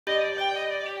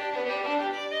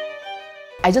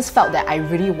I just felt that I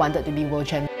really wanted to be world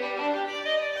champion.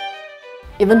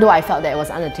 Even though I felt that it was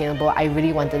unattainable, I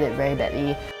really wanted it very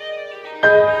badly.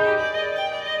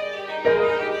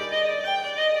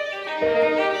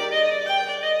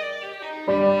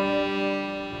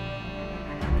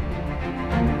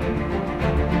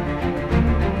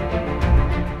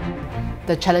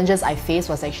 The challenges I faced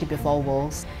was actually before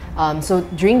Worlds. So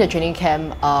during the training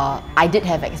camp, I did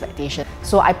have expectations.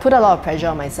 So I put a lot of pressure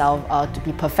on myself to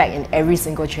be perfect in every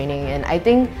single training, and I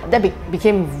think that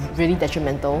became really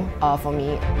detrimental for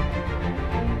me.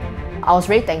 I was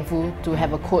very thankful to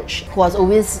have a coach who was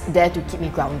always there to keep me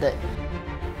grounded.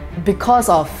 Because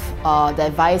of the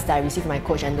advice that I received from my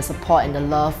coach and the support and the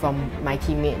love from my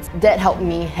teammates, that helped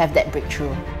me have that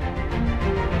breakthrough.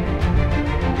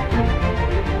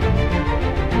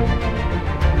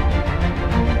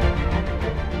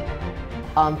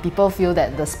 People feel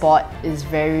that the sport is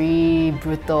very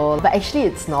brutal, but actually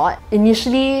it's not.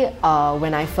 Initially,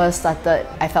 when I first started,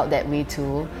 I felt that way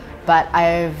too, but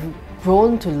I've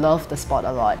grown to love the sport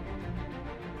a lot.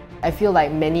 I feel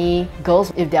like many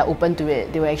girls, if they're open to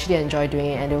it, they will actually enjoy doing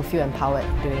it and they will feel empowered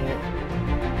doing it.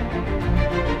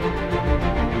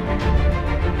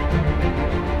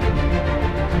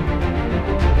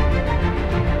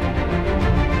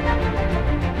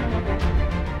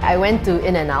 I went to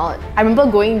In-N-Out. I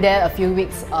remember going there a few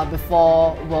weeks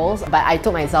before Worlds, but I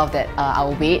told myself that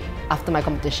I'll wait after my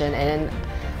competition and then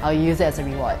I'll use it as a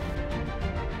reward.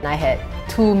 And I had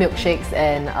 2 milkshakes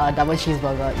and a double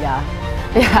cheeseburger, yeah.